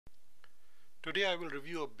Today I will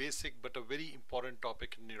review a basic but a very important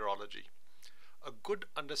topic in neurology. A good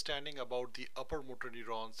understanding about the upper motor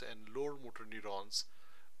neurons and lower motor neurons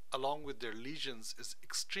along with their lesions is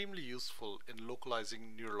extremely useful in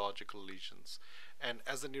localizing neurological lesions. And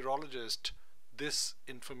as a neurologist, this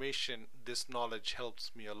information, this knowledge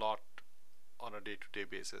helps me a lot on a day-to-day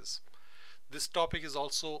basis. This topic is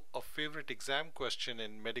also a favorite exam question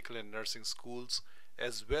in medical and nursing schools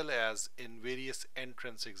as well as in various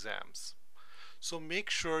entrance exams. So make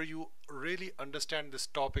sure you really understand this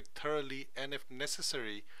topic thoroughly, and if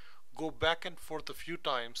necessary, go back and forth a few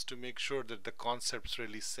times to make sure that the concepts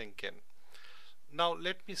really sink in. Now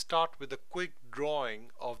let me start with a quick drawing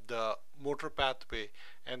of the motor pathway,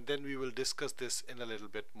 and then we will discuss this in a little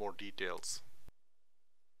bit more details.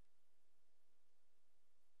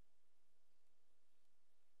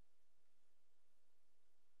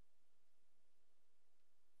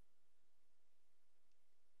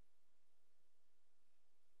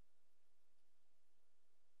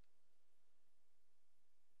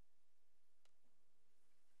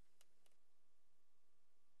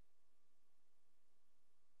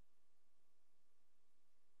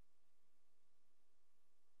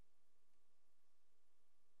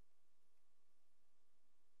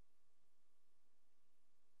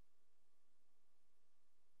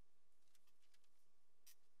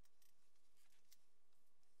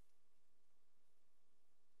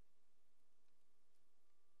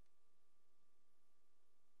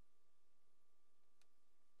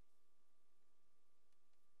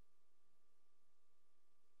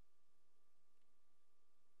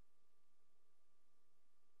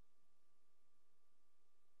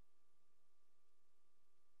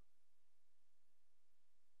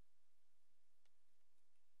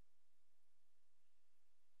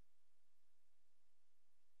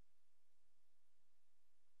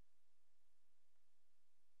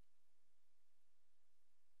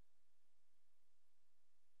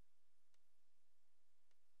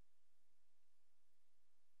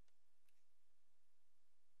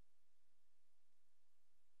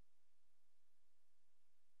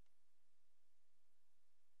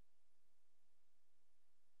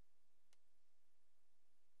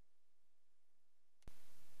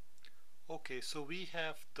 Okay, so we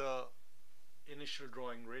have the initial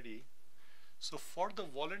drawing ready. So for the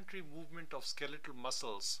voluntary movement of skeletal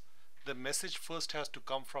muscles, the message first has to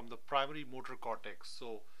come from the primary motor cortex.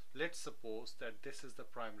 So let's suppose that this is the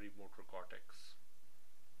primary motor cortex.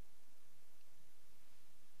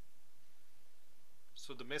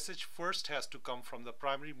 So the message first has to come from the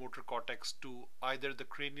primary motor cortex to either the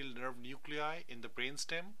cranial nerve nuclei in the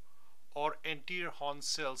brainstem or anterior horn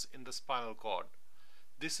cells in the spinal cord.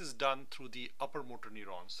 This is done through the upper motor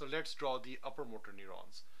neurons. So let's draw the upper motor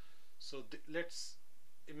neurons. So let's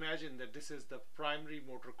imagine that this is the primary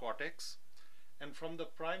motor cortex, and from the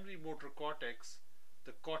primary motor cortex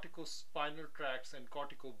the corticospinal tracts and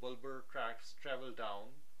corticobulbar tracts travel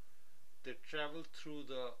down. They travel through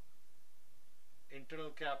the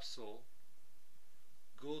internal capsule,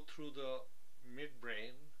 go through the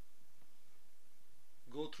midbrain,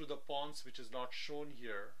 go through the pons, which is not shown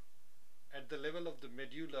here. At the level of the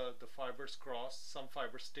medulla, the fibers cross. Some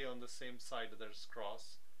fibers stay on the same side, others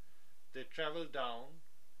cross. They travel down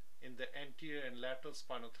in the anterior and lateral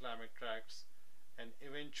spinothalamic tracts and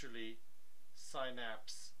eventually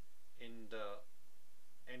synapse in the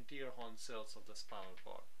anterior horn cells of the spinal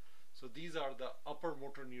cord. So these are the upper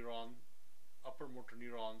motor neurons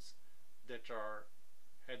that are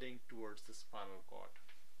heading towards the spinal cord.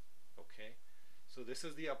 Okay, so this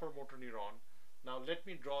is the upper motor neuron. Now let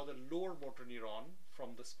me draw the lower motor neuron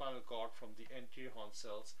from the spinal cord, from the anterior horn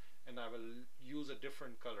cells, and I will use a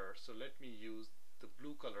different color. So let me use the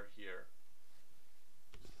blue color here.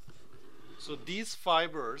 So these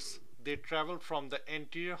fibers, they travel from the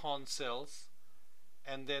anterior horn cells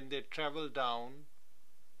and then they travel down,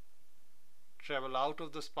 travel out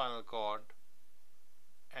of the spinal cord,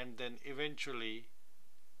 and then eventually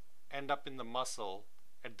end up in the muscle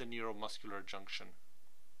at the neuromuscular junction.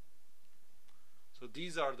 So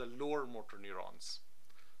these are the lower motor neurons.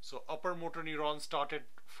 So upper motor neurons started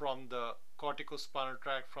from the corticospinal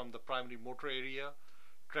tract, from the primary motor area,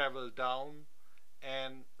 traveled down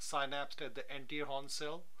and synapsed at the anterior horn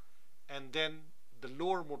cell, and then the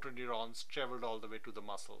lower motor neurons traveled all the way to the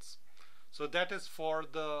muscles. So that is for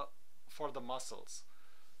the muscles.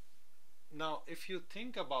 Now if you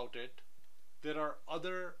think about it, there are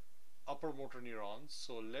other upper motor neurons.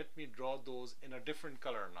 So let me draw those in a different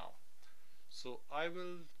color now. So I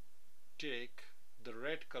will take the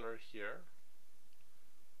red color here.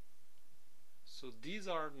 So these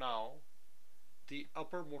are now the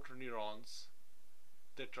upper motor neurons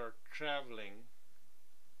that are traveling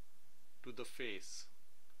to the face.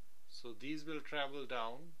 So these will travel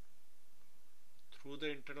down through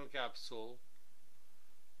the internal capsule,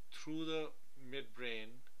 through the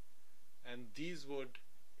midbrain, and these would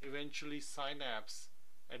eventually synapse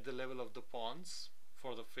at the level of the pons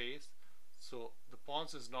for the face. So the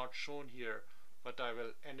pons is not shown here, but I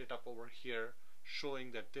will end it up over here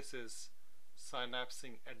showing that this is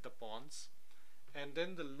synapsing at the pons. And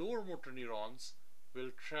then the lower motor neurons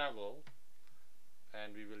will travel,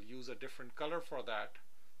 and we will use a different color for that.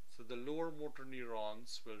 So the lower motor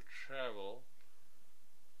neurons will travel,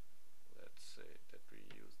 let's say that we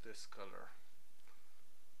use this color.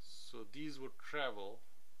 So these would travel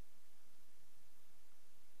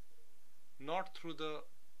not through the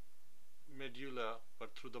medulla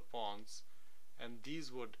but through the pons, and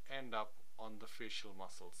these would end up on the facial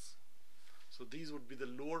muscles. So these would be the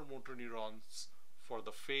lower motor neurons for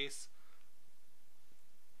the face.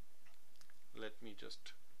 Let me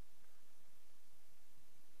just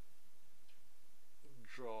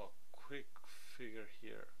draw a quick figure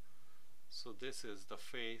here. So this is the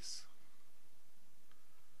face.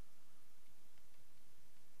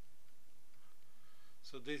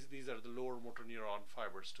 So these are the lower motor neuron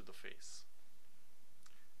fibers to the face.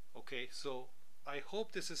 Okay, so I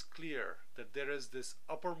hope this is clear that there is this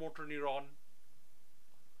upper motor neuron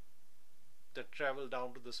that travel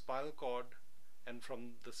down to the spinal cord, and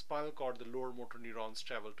from the spinal cord the lower motor neurons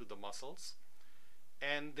travel to the muscles,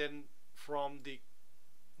 and then from the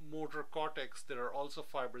motor cortex there are also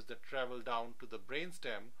fibers that travel down to the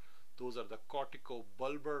brainstem. Those are the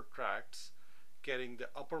corticobulbar tracts carrying the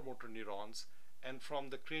upper motor neurons, and from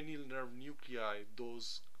the cranial nerve nuclei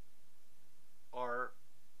those are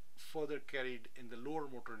further carried in the lower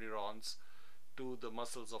motor neurons to the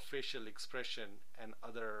muscles of facial expression and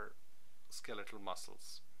other skeletal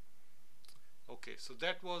muscles. Okay, so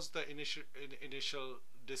that was the initial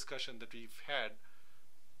discussion that we've had.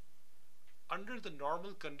 Under the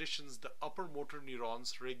normal conditions, the upper motor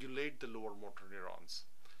neurons regulate the lower motor neurons.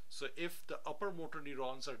 So if the upper motor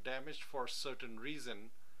neurons are damaged for a certain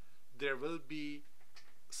reason, there will be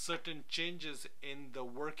certain changes in the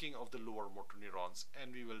working of the lower motor neurons,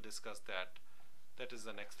 and we will discuss that. That is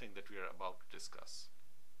the next thing that we are about to discuss.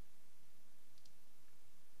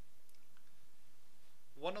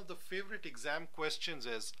 One of the favorite exam questions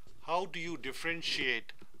is, how do you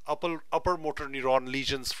differentiate upper motor neuron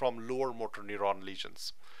lesions from lower motor neuron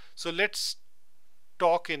lesions? So let's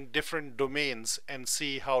talk in different domains and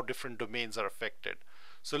see how different domains are affected.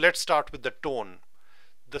 So let's start with the tone.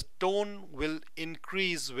 The tone will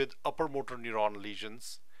increase with upper motor neuron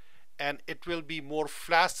lesions, and it will be more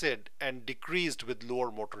flaccid and decreased with lower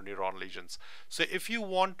motor neuron lesions. So if you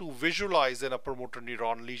want to visualize an upper motor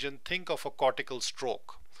neuron lesion, think of a cortical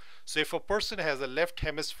stroke. So if a person has a left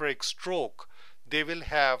hemispheric stroke, they will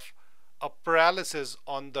have a paralysis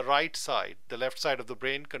on the right side. The left side of the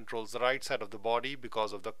brain controls the right side of the body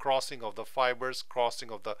because of the crossing of the fibers, crossing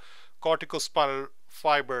of the corticospinal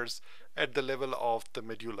fibers at the level of the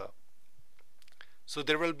medulla. So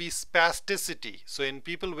there will be spasticity. So in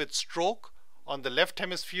people with stroke on the left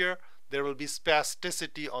hemisphere, there will be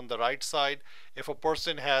spasticity on the right side. If a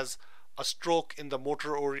person has a stroke in the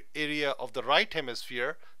motor area of the right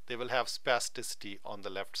hemisphere, they will have spasticity on the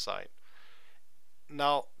left side.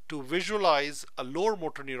 Now, to visualize a lower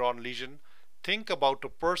motor neuron lesion, think about a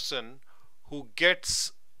person who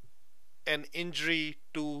gets an injury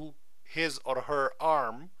to his or her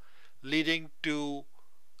arm, leading to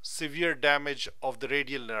severe damage of the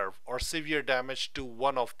radial nerve or severe damage to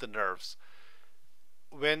one of the nerves.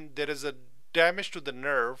 When there is a damage to the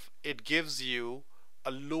nerve, it gives you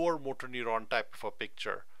a lower motor neuron type of a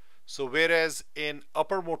picture. So whereas in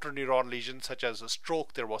upper motor neuron lesions such as a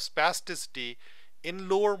stroke there was spasticity, in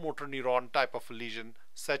lower motor neuron type of a lesion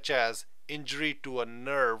such as injury to a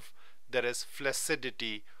nerve, there is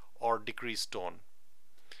flaccidity or decreased tone.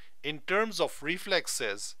 In terms of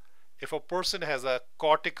reflexes, if a person has a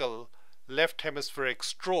cortical left hemispheric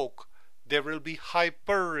stroke, there will be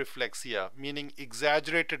hyperreflexia, meaning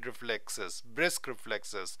exaggerated reflexes, brisk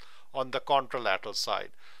reflexes on the contralateral side.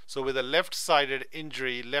 So with a left-sided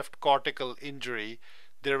injury, left cortical injury,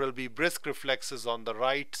 there will be brisk reflexes on the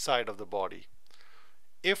right side of the body.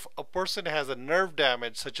 If a person has a nerve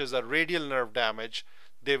damage, such as a radial nerve damage,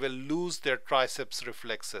 they will lose their triceps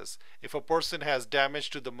reflexes. If a person has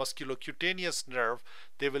damage to the musculocutaneous nerve,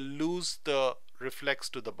 they will lose the reflex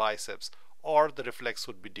to the biceps, or the reflex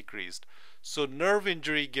would be decreased. So nerve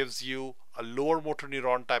injury gives you a lower motor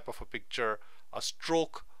neuron type of a picture. A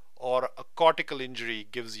stroke or a cortical injury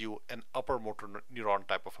gives you an upper motor neuron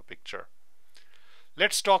type of a picture.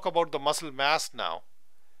 Let's talk about the muscle mass now.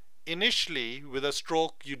 Initially, with a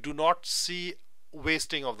stroke, you do not see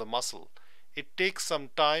wasting of the muscle. It takes some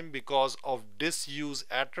time because of disuse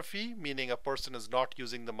atrophy, meaning a person is not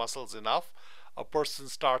using the muscles enough. A person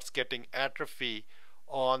starts getting atrophy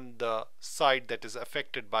on the side that is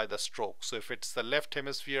affected by the stroke. So if it's the left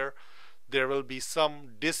hemisphere, there will be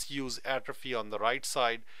some disuse atrophy on the right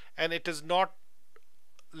side, and it is not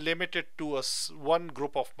limited to one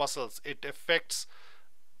group of muscles. It affects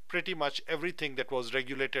pretty much everything that was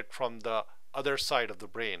regulated from the other side of the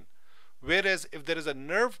brain. Whereas if there is a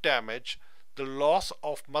nerve damage, the loss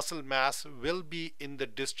of muscle mass will be in the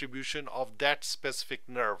distribution of that specific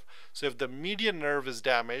nerve. So if the median nerve is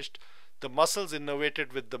damaged, the muscles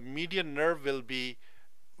innervated with the median nerve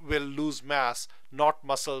will lose mass, not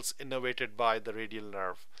muscles innervated by the radial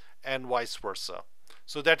nerve, and vice versa.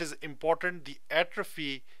 So that is important. The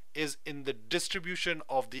atrophy is in the distribution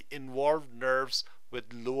of the involved nerves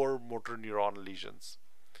with lower motor neuron lesions.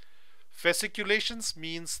 Fasciculations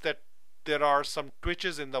means that there are some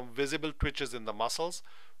twitches in the visible twitches in the muscles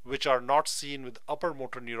which are not seen with upper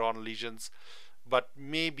motor neuron lesions but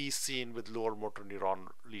may be seen with lower motor neuron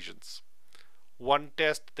lesions. One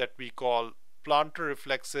test that we call plantar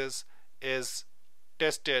reflexes is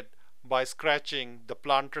tested by scratching the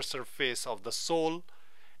plantar surface of the sole,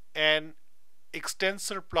 and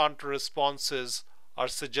extensor plantar responses are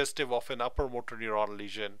suggestive of an upper motor neuron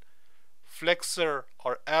lesion. Flexor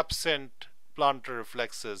or absent plantar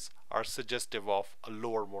reflexes are suggestive of a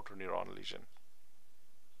lower motor neuron lesion.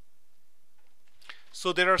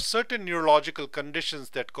 So there are certain neurological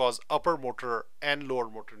conditions that cause upper motor and lower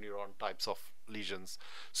motor neuron types of lesions.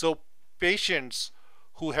 So patients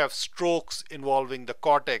who have strokes involving the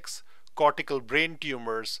cortex, cortical brain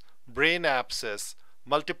tumors, brain abscess,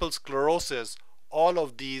 multiple sclerosis, all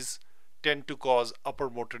of these tend to cause upper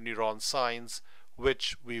motor neuron signs,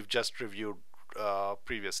 which we've just reviewed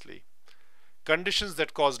previously. Conditions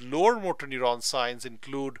that cause lower motor neuron signs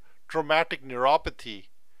include traumatic neuropathy,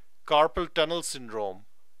 carpal tunnel syndrome,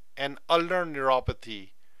 and ulnar neuropathy.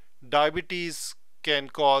 Diabetes can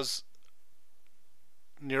cause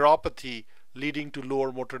neuropathy leading to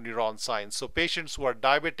lower motor neuron signs. So patients who are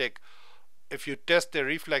diabetic, if you test their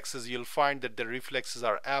reflexes, you'll find that their reflexes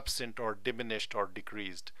are absent or diminished or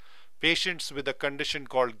decreased. Patients with a condition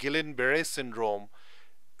called Guillain-Barré syndrome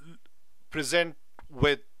present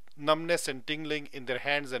with numbness and tingling in their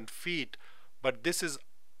hands and feet, but this is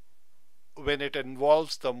when it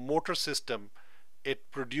involves the motor system,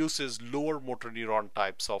 it produces lower motor neuron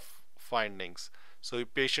types of findings. So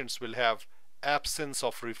patients will have absence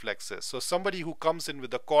of reflexes. So somebody who comes in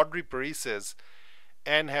with a quadriparesis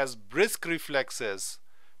and has brisk reflexes,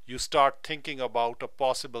 you start thinking about a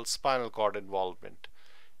possible spinal cord involvement.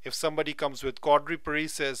 If somebody comes with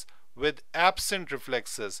quadriparesis with absent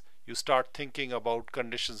reflexes, you start thinking about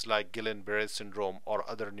conditions like Guillain-Barré syndrome or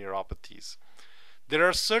other neuropathies. There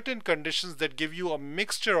are certain conditions that give you a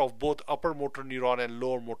mixture of both upper motor neuron and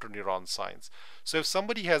lower motor neuron signs. So if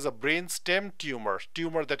somebody has a brain stem tumor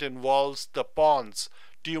that involves the pons,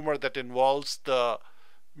 tumor that involves the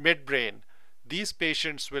midbrain, these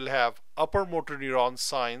patients will have upper motor neuron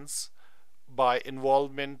signs by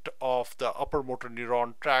involvement of the upper motor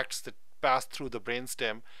neuron tracts that pass through the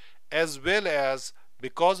brainstem, as well as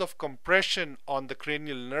because of compression on the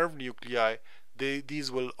cranial nerve nuclei, these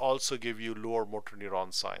will also give you lower motor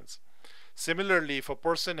neuron signs. Similarly, if a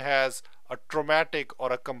person has a traumatic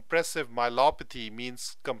or a compressive myelopathy,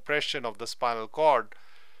 means compression of the spinal cord,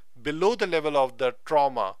 below the level of the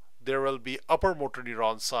trauma, there will be upper motor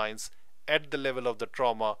neuron signs. At the level of the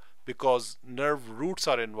trauma, because nerve roots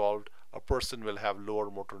are involved, a person will have lower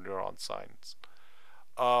motor neuron signs.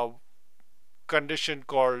 Condition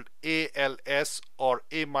called ALS or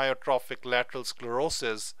amyotrophic lateral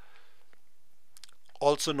sclerosis,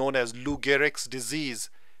 also known as Lou Gehrig's disease,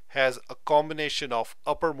 has a combination of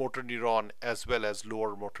upper motor neuron as well as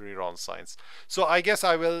lower motor neuron signs. So I guess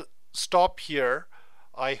I will stop here.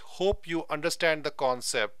 I hope you understand the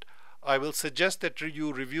concept. I will suggest that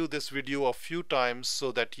you review this video a few times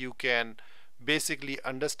so that you can basically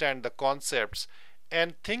understand the concepts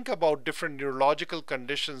and think about different neurological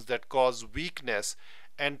conditions that cause weakness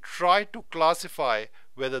and try to classify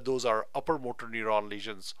whether those are upper motor neuron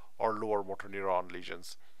lesions or lower motor neuron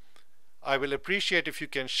lesions. I will appreciate if you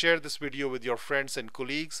can share this video with your friends and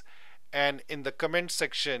colleagues, and in the comment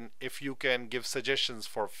section if you can give suggestions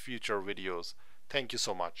for future videos. Thank you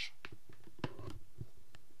so much.